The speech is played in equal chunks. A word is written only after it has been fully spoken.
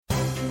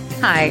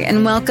Hi,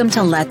 and welcome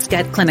to Let's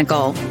Get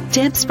Clinical,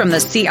 tips from the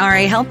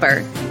CRA Helper.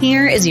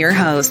 Here is your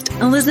host,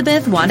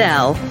 Elizabeth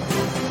Waddell.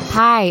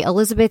 Hi,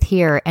 Elizabeth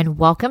here, and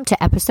welcome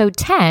to episode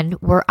 10,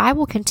 where I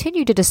will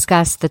continue to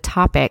discuss the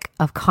topic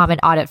of common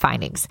audit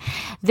findings.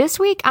 This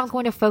week, I'm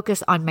going to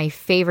focus on my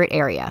favorite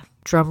area.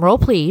 Drum roll,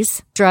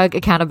 please. Drug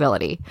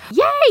accountability.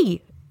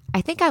 Yay! I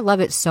think I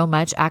love it so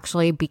much,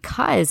 actually,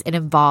 because it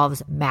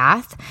involves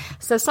math.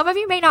 So some of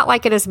you may not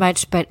like it as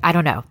much, but I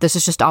don't know. This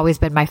has just always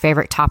been my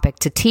favorite topic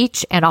to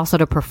teach and also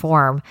to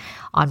perform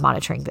on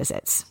monitoring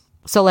visits.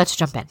 So let's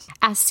jump in.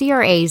 As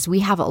CRAs, we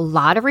have a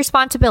lot of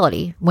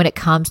responsibility when it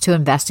comes to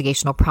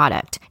investigational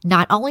product.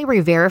 Not only are we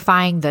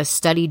verifying the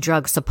study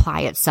drug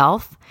supply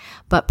itself,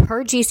 but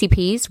per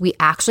GCPs, we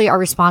actually are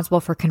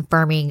responsible for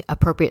confirming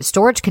appropriate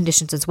storage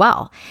conditions as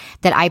well,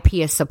 that IP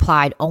is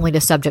supplied only to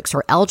subjects who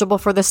are eligible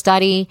for the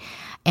study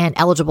and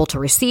eligible to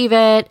receive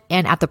it,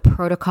 and at the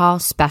protocol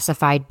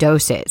specified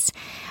doses.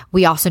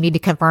 We also need to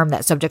confirm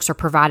that subjects are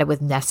provided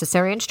with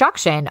necessary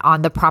instruction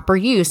on the proper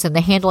use and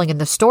the handling and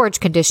the storage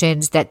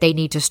conditions that they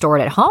need to store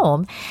it at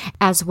home,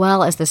 as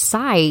well as the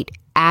site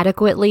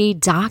adequately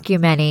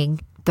documenting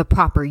the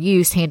proper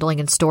use, handling,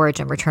 and storage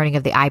and returning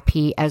of the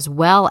IP, as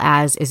well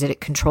as, is it a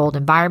controlled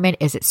environment?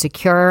 Is it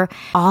secure?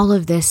 All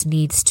of this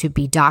needs to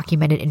be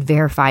documented and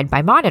verified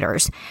by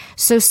monitors.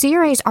 So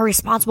CRAs are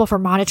responsible for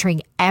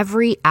monitoring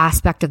every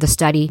aspect of the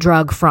study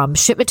drug from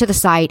shipment to the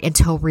site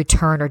until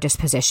return or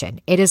disposition.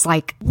 It is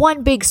like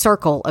one big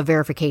circle of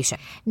verification.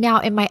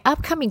 Now, in my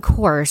upcoming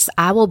course,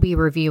 I will be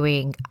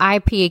reviewing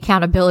IP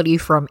accountability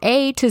from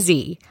A to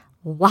Z.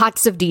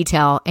 Lots of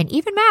detail and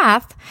even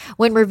math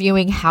when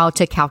reviewing how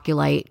to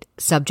calculate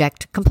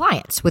subject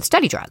compliance with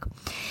study drug.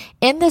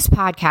 In this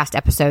podcast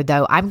episode,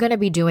 though, I'm going to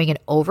be doing an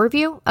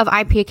overview of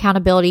IP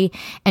accountability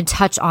and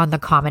touch on the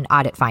common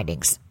audit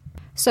findings.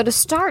 So to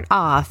start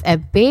off, a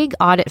big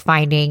audit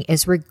finding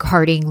is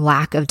regarding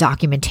lack of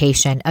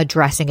documentation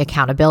addressing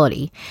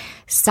accountability.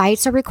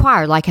 Sites are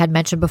required, like I had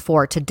mentioned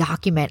before, to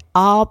document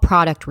all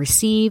product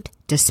received,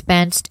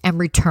 dispensed, and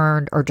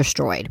returned or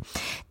destroyed.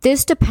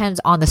 This depends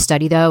on the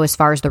study, though, as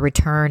far as the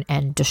return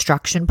and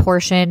destruction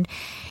portion.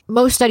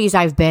 Most studies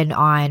I've been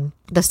on,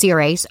 the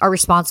CRAs are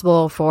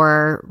responsible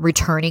for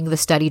returning the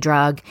study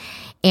drug,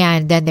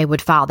 and then they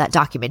would file that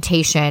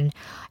documentation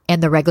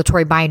and the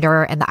regulatory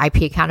binder and the IP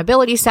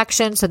accountability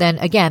section. So then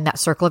again, that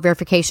circle of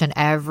verification,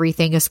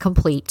 everything is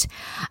complete.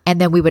 And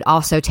then we would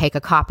also take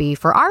a copy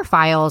for our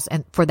files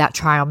and for that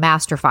trial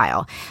master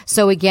file.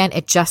 So again,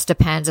 it just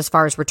depends as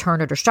far as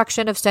return or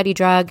destruction of study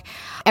drug.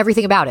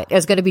 Everything about it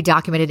is going to be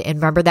documented. And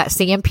remember that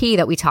CMP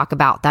that we talk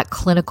about, that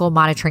clinical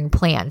monitoring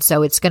plan.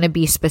 So it's going to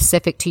be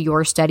specific to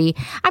your study.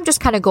 I'm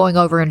just kind of going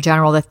over in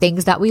general the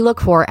things that we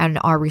look for and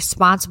are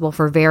responsible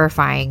for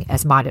verifying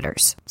as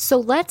monitors. So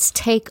let's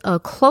take a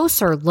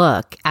closer look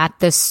at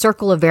this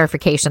circle of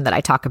verification that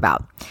I talk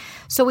about.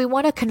 So we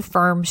want to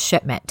confirm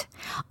shipment.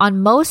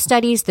 On most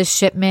studies, the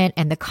shipment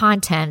and the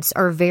contents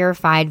are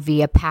verified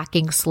via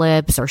packing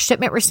slips or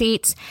shipment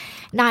receipts.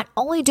 Not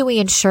only do we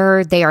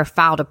ensure they are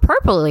filed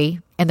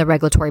appropriately in the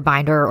regulatory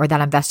binder or that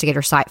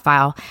investigator site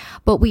file,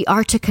 but we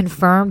are to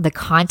confirm the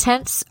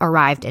contents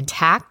arrived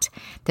intact,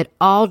 that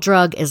all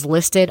drug is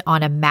listed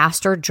on a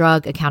master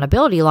drug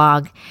accountability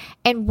log.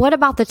 And what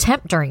about the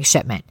temp during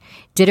shipment?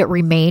 Did it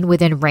remain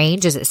within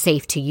range? Is it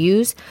safe to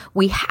use?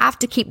 We have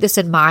to keep this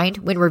in mind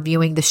when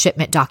reviewing the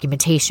shipment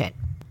documentation.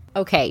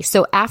 Okay,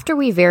 so after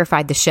we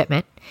verified the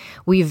shipment,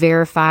 we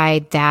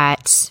verified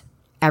that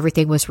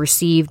everything was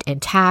received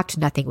intact,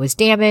 nothing was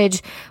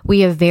damaged.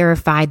 We have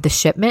verified the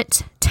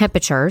shipment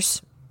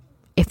temperatures,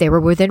 if they were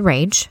within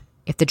range,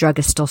 if the drug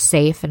is still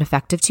safe and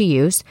effective to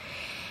use.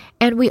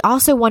 And we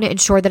also want to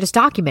ensure that it's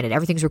documented.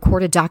 Everything's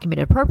recorded,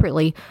 documented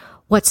appropriately.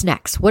 What's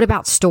next? What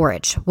about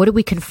storage? What do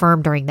we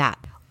confirm during that?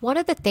 One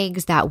of the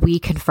things that we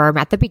confirm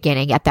at the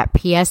beginning, at that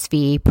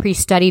PSV,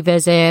 pre-study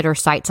visit or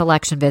site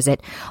selection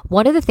visit,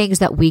 one of the things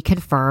that we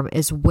confirm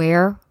is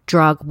where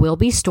drug will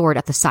be stored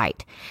at the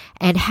site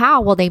and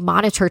how will they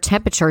monitor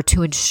temperature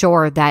to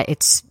ensure that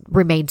it's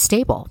remained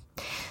stable.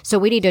 So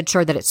we need to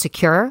ensure that it's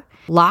secure,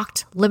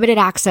 locked, limited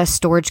access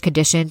storage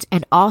conditions,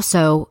 and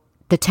also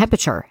the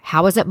temperature.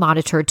 How is it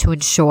monitored to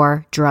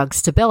ensure drug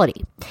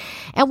stability?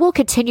 And we'll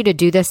continue to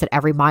do this at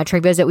every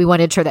monitoring visit. We want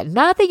to ensure that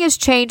nothing has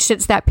changed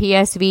since that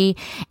PSV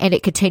and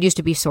it continues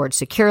to be stored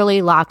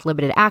securely, locked,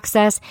 limited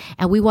access.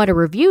 And we want to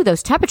review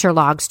those temperature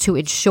logs to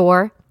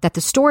ensure that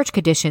the storage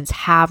conditions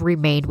have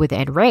remained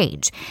within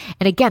range.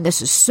 And again,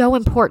 this is so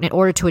important in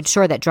order to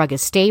ensure that drug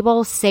is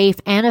stable, safe,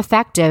 and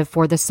effective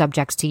for the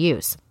subjects to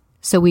use.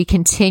 So we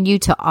continue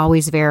to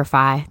always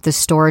verify the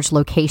storage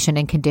location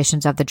and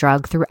conditions of the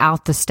drug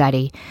throughout the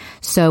study.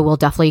 So we'll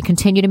definitely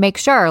continue to make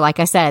sure, like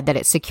I said, that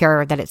it's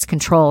secure, that it's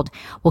controlled.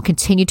 We'll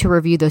continue to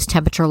review those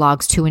temperature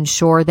logs to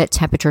ensure that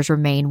temperatures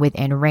remain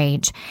within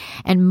range.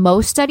 And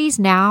most studies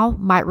now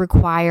might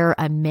require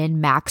a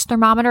min-max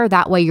thermometer.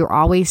 That way you're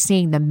always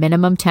seeing the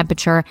minimum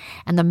temperature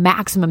and the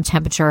maximum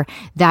temperature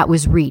that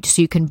was reached.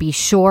 So you can be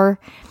sure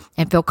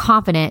and feel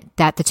confident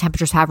that the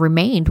temperatures have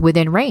remained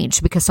within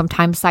range, because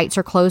sometimes sites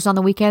are closed on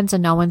the weekends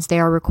and no one's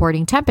there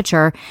recording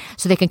temperature.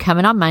 So they can come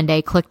in on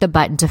Monday, click the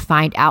button to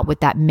find out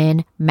what that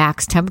min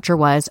max temperature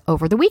was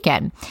over the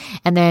weekend.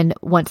 And then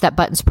once that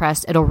button's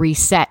pressed, it'll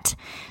reset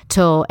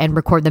and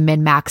record the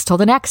min max till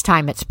the next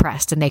time it's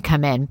pressed and they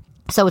come in.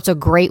 So it's a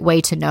great way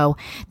to know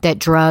that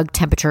drug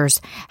temperatures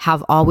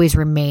have always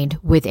remained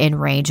within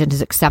range and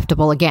is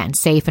acceptable, again,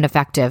 safe and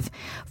effective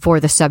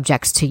for the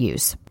subjects to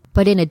use.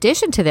 But in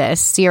addition to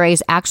this,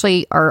 CRAs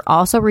actually are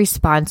also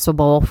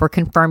responsible for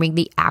confirming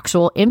the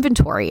actual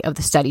inventory of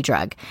the study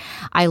drug.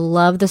 I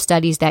love the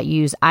studies that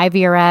use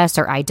IVRS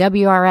or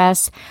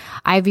IWRS.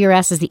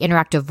 IVRS is the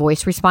interactive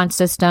voice response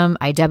system.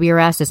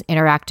 IWRS is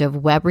interactive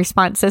web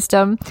response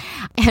system.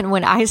 And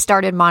when I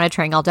started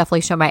monitoring, I'll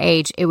definitely show my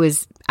age, it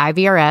was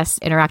IVRS,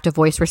 interactive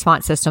voice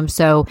response system.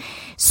 So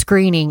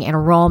screening,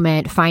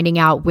 enrollment, finding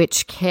out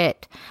which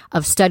kit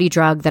of study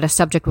drug that a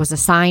subject was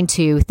assigned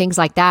to, things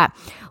like that,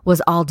 was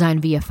all done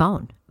via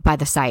phone by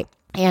the site.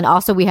 And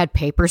also we had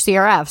paper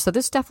CRF. So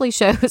this definitely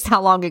shows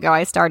how long ago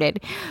I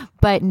started.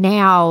 But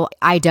now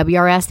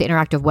IWRS, the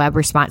interactive web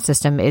response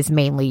system, is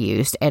mainly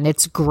used. And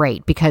it's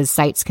great because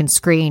sites can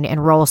screen,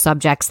 enroll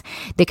subjects.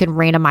 They can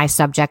randomize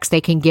subjects.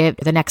 They can give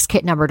the next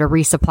kit number to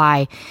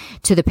resupply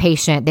to the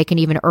patient. They can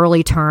even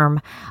early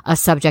term a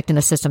subject in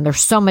the system. There's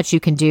so much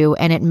you can do,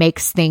 and it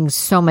makes things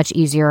so much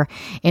easier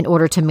in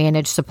order to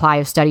manage supply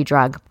of study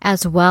drug,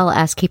 as well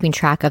as keeping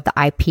track of the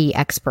IP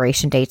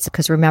expiration dates.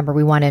 Because remember,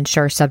 we want to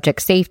ensure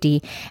subject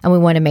safety, and we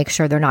want to make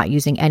sure they're not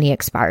using any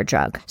expired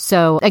drug.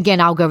 So again,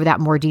 I'll go over that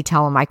in more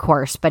detail in my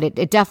course, but it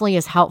definitely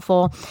is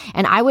helpful.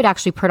 And I would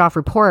actually print off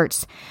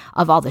reports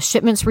of all the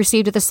shipments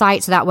received at the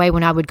site. So that way,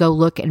 when I would go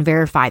look and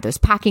verify those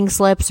packing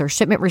slips or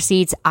shipment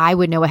receipts, I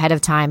would know ahead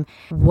of time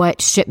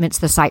what shipments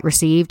the site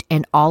received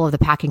and all of the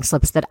packing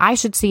slips that I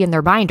should see in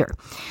their binder.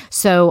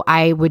 So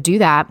I would do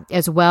that,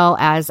 as well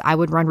as I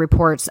would run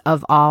reports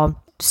of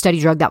all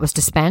study drug that was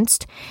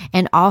dispensed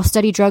and all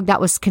study drug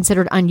that was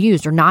considered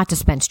unused or not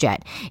dispensed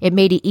yet. It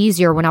made it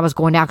easier when I was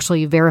going to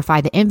actually verify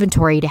the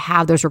inventory to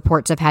have those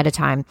reports ahead of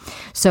time.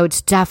 So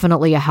it's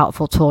definitely a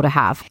helpful tool to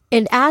have.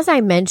 And as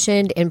I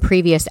mentioned in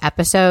previous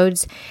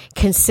episodes,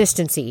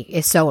 consistency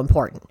is so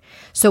important.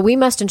 So we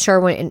must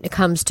ensure when it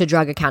comes to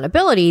drug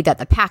accountability that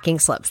the packing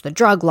slips, the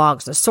drug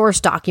logs, the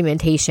source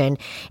documentation,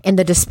 and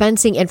the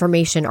dispensing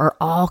information are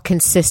all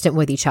consistent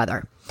with each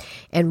other.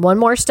 And one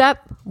more step,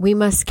 we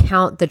must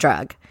count the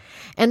drug.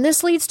 And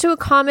this leads to a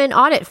common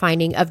audit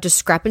finding of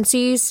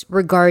discrepancies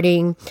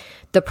regarding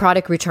the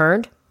product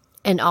returned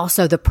and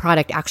also the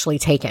product actually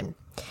taken.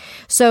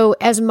 So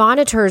as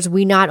monitors,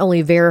 we not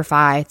only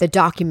verify the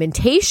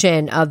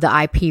documentation of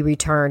the IP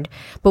returned,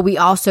 but we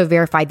also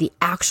verify the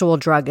actual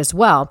drug as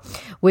well,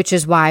 which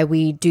is why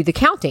we do the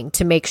counting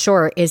to make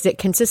sure, is it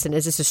consistent?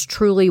 Is this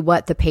truly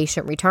what the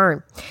patient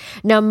returned?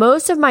 Now,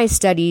 most of my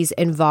studies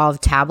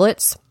involve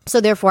tablets. So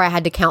therefore, I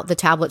had to count the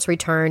tablets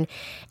returned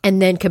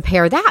and then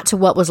compare that to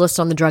what was listed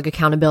on the drug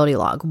accountability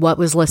log, what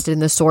was listed in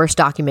the source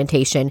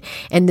documentation.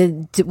 And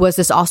then was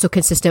this also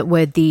consistent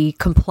with the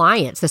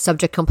compliance, the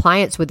subject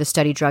compliance with the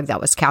study drug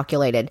that was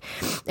calculated?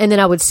 And then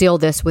I would seal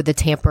this with the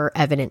tamper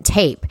evident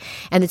tape.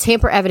 And the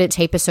tamper evident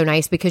tape is so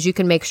nice because you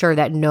can make sure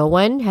that no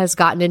one has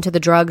gotten into the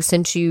drug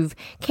since you've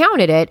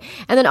counted it.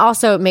 And then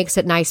also it makes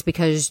it nice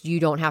because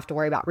you don't have to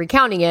worry about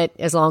recounting it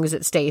as long as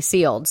it stays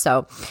sealed.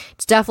 So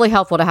it's definitely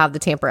helpful to have the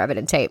tamper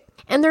evident tape.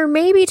 And there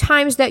may be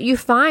times that you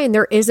find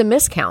there is a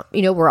miscount.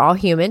 You know, we're all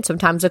human.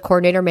 Sometimes a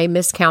coordinator may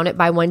miscount it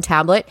by one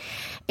tablet.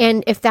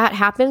 And if that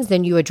happens,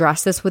 then you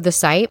address this with the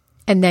site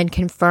and then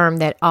confirm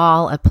that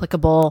all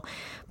applicable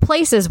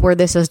places where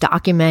this is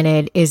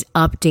documented is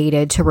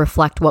updated to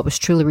reflect what was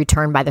truly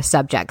returned by the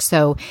subject.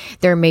 So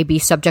there may be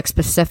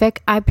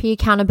subject-specific IP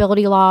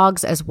accountability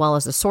logs as well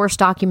as the source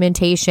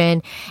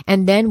documentation,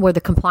 and then where the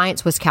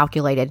compliance was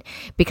calculated,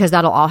 because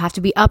that'll all have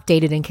to be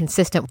updated and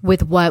consistent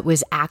with what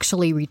was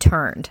actually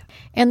returned.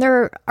 And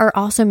there are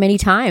also many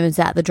times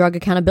that the drug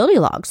accountability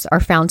logs are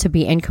found to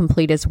be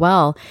incomplete as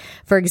well.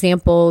 For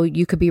example,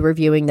 you could be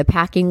reviewing the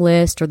packing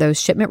list or those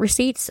shipment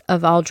receipts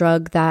of all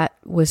drug that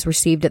was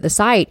received at the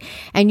site,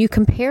 and you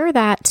compare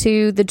that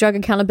to the drug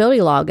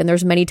accountability log. And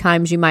there's many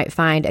times you might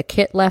find a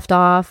kit left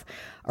off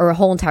or a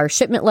whole entire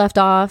shipment left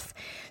off.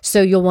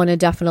 So you'll want to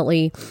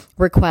definitely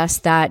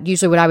request that.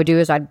 Usually what I would do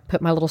is I'd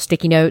put my little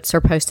sticky notes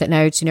or post-it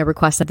notes,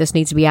 request that this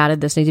needs to be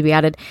added, this needs to be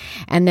added.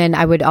 And then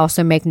I would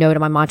also make note of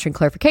my monitoring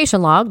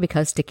clarification log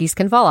because stickies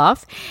can fall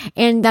off.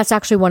 And that's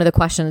actually one of the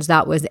questions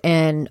that was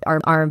in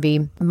our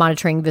RMV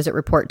monitoring visit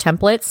report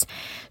templates.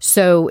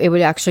 So it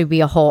would actually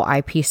be a whole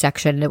IP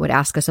section, and it would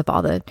ask us if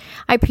all the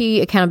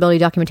IP accountability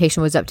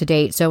documentation was up to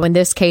date. So in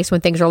this case,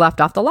 when things are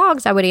left off the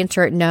logs, I would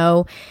answer it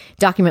no,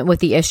 document what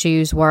the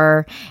issues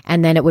were,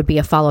 and then it would be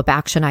a follow-up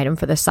action item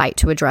for the site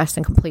to address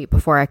and complete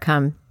before I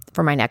come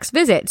for my next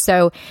visit.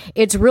 So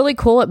it's really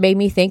cool. It made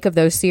me think of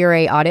those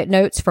CRA audit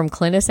notes from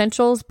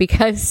ClinEssentials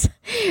because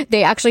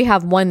they actually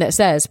have one that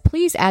says,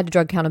 please add to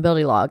drug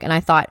accountability log. And I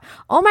thought,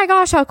 oh my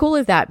gosh, how cool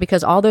is that?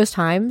 Because all those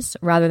times,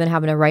 rather than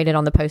having to write it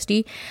on the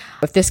postie,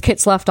 if this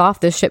kit's left off,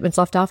 this shipment's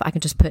left off, I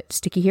can just put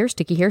sticky here,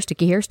 sticky here,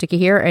 sticky here, sticky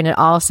here. And it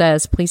all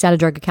says, please add a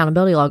drug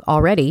accountability log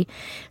already.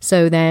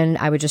 So then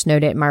I would just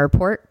note it in my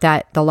report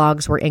that the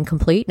logs were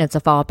incomplete and it's a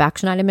follow-up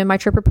action item in my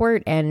trip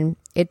report. And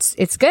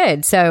it's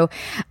good. So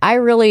I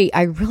really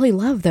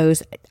love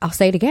those. I'll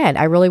say it again.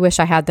 I really wish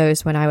I had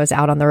those when I was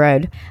out on the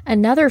road.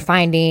 Another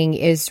finding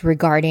is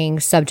regarding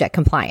subject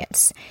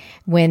compliance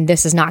when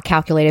this is not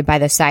calculated by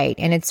the site.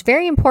 And it's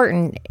very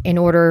important in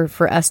order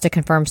for us to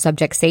confirm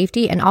subject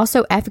safety and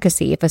also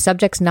efficacy. If a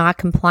subject's not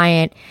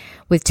compliant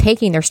with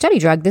taking their study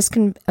drug, this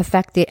can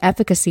affect the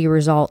efficacy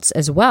results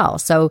as well.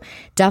 So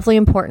definitely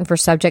important for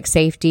subject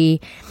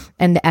safety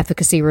and the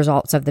efficacy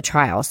results of the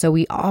trial. So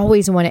we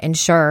always want to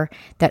ensure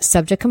that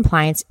subject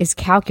compliance is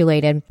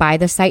calculated by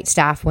the site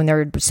staff when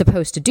they're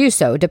supposed to do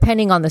so,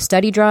 depending on the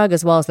study drug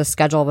as well as the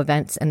schedule of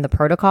events and the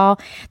protocol.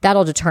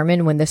 That'll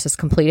determine when this is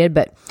completed.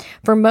 But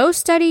for most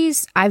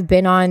studies I've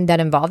been on that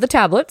involve the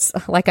tablets,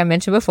 like I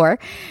mentioned before,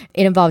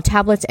 it involved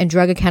tablets and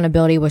drug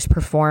accountability was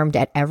performed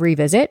at every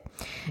visit.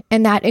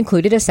 And that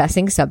included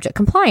assessing subject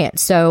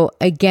compliance. So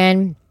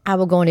again, I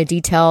will go into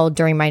detail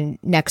during my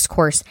next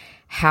course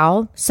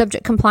how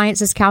subject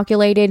compliance is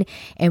calculated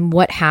and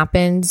what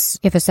happens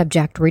if a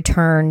subject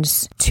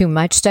returns too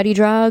much study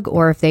drug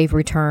or if they've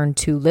returned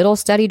too little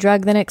study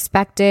drug than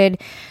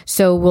expected.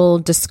 So we'll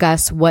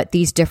discuss what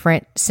these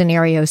different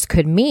scenarios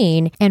could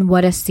mean and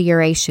what a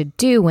CRA should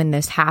do when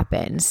this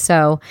happens.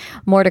 So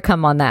more to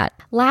come on that.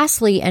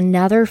 Lastly,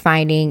 another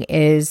finding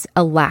is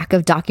a lack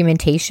of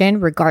documentation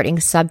regarding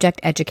subject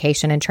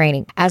education and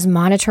training. As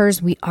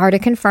monitors, we are to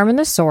confirm in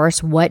the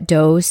source what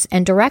dose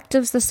and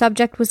directives the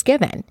subject was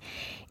given.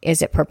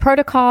 Is it per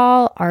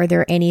protocol? Are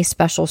there any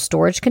special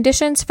storage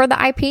conditions for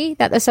the IP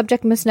that the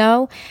subject must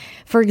know?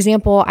 For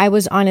example, I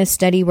was on a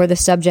study where the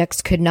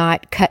subjects could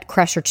not cut,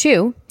 crush, or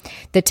chew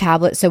the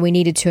tablet, so we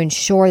needed to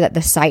ensure that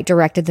the site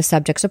directed the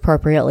subjects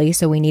appropriately.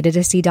 So we needed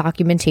to see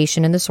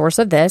documentation in the source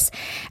of this,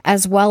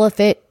 as well if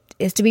it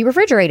is to be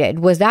refrigerated.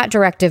 Was that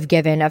directive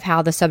given of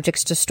how the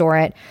subjects to store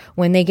it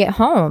when they get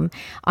home?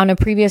 On a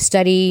previous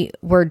study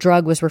where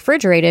drug was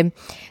refrigerated,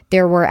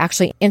 there were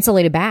actually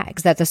insulated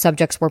bags that the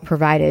subjects were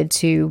provided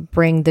to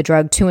bring the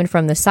drug to and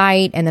from the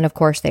site. And then, of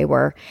course, they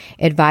were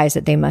advised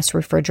that they must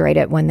refrigerate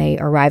it when they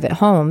arrive at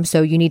home.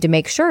 So you need to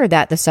make sure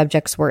that the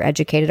subjects were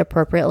educated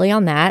appropriately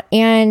on that.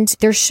 And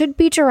there should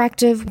be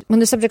directive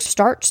when the subjects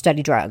start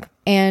study drug.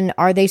 And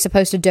are they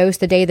supposed to dose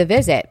the day of the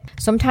visit?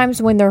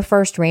 Sometimes when they're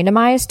first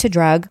randomized to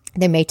drug,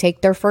 they may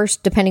take their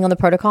first, depending on the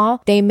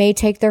protocol, they may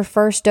take their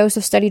first dose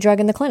of study drug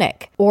in the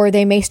clinic, or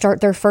they may start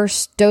their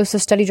first dose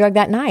of study drug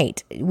that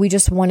night. We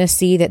just want to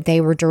see that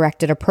they were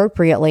directed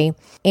appropriately.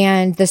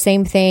 And the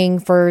same thing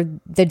for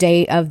the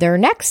day of their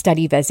next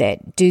study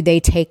visit. Do they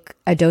take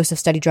a dose of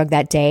study drug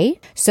that day?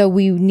 So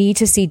we need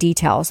to see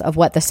details of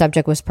what the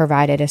subject was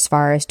provided as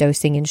far as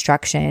dosing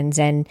instructions.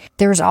 And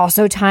there's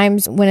also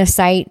times when a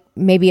site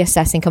may be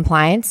assessing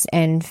compliance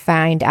and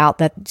find out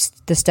that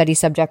the study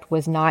subject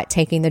was not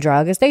taking the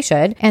drug as they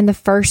should. And the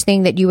first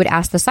thing that you would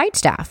ask the site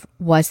staff,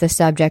 was the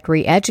subject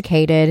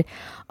re-educated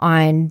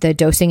on the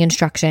dosing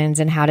instructions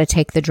and how to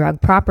take the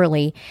drug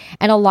properly?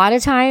 And a lot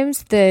of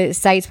times the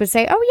sites would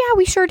say, oh yeah,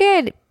 we sure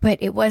did, but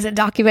it wasn't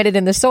documented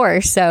in the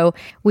source. So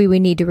we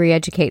would need to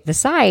re-educate the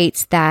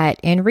sites that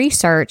in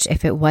research,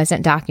 if it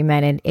wasn't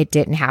documented, it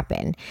didn't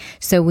happen.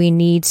 So we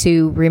need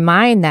to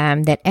remind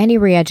them that any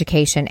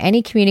re-education,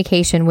 any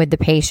communication with the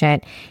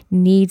patient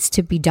needs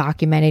to be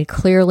documented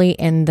clearly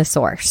in the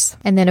source.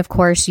 And then of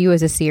course, you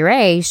as a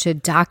CRA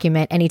should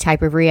document any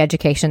type of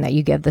re-education that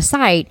you give the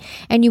site,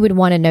 and you would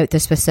want to note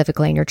this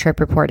specifically in your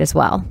trip report as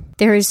well.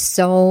 There is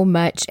so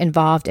much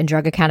involved in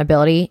drug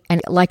accountability.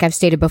 And like I've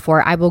stated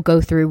before, I will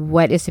go through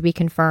what is to be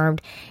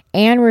confirmed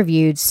and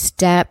reviewed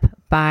step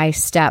by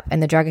step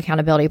in the drug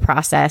accountability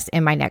process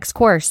in my next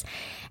course.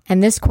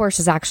 And this course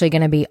is actually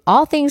going to be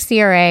all things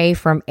CRA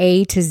from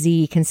A to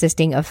Z,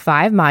 consisting of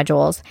 5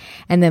 modules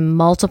and then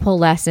multiple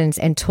lessons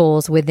and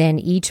tools within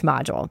each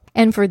module.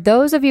 And for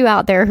those of you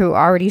out there who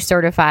are already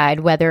certified,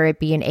 whether it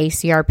be an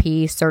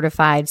ACRP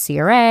certified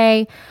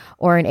CRA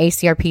or an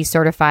ACRP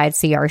certified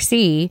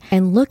CRC,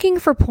 and looking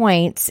for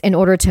points in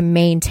order to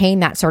maintain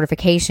that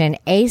certification,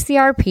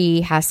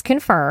 ACRP has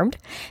confirmed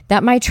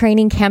that my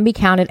training can be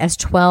counted as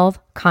 12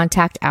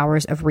 contact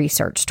hours of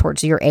research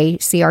towards your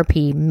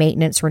ACRP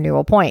maintenance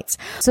renewal points.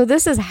 So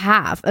this is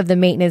half of the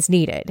maintenance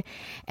needed.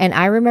 And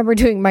I remember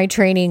doing my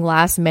training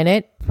last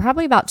minute,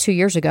 probably about 2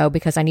 years ago,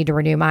 because I need to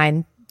renew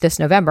mine this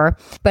November,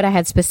 but I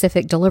had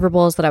specific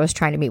deliverables that I was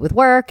trying to meet with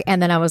work.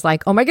 And then I was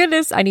like, oh my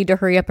goodness, I need to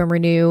hurry up and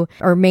renew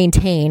or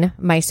maintain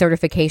my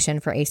certification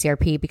for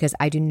ACRP because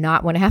I do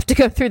not want to have to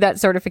go through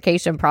that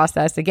certification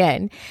process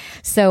again.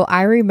 So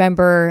I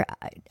remember,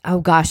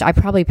 oh gosh, I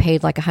probably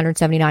paid like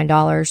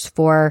 $179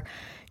 for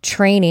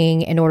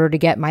training in order to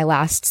get my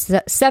last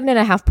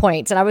 7.5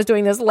 points. And I was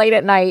doing this late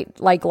at night,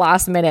 like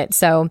last minute.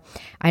 So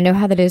I know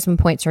how that is when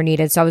points are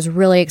needed. So I was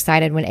really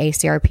excited when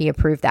ACRP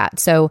approved that.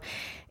 So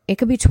it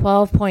could be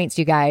 12 points,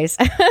 you guys.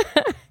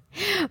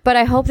 But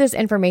I hope this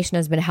information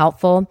has been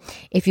helpful.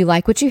 If you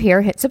like what you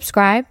hear, hit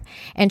subscribe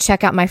and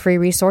check out my free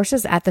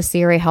resources at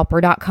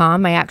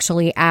thecrahelper.com. I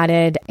actually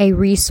added a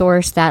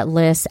resource that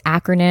lists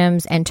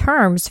acronyms and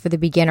terms for the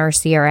beginner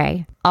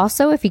CRA.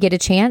 Also, if you get a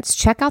chance,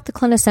 check out the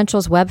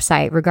ClinEssentials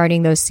website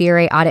regarding those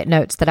CRA audit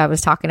notes that I was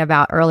talking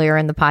about earlier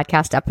in the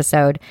podcast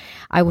episode.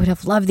 I would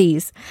have loved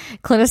these.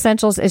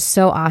 ClinEssentials is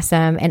so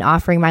awesome and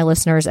offering my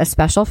listeners a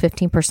special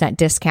 15%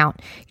 discount.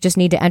 You just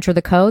need to enter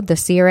the code,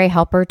 the CRA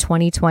Helper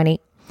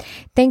 2020.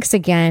 Thanks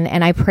again,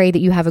 and I pray that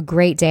you have a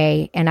great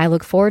day, and I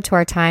look forward to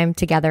our time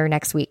together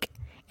next week.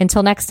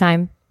 Until next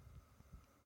time.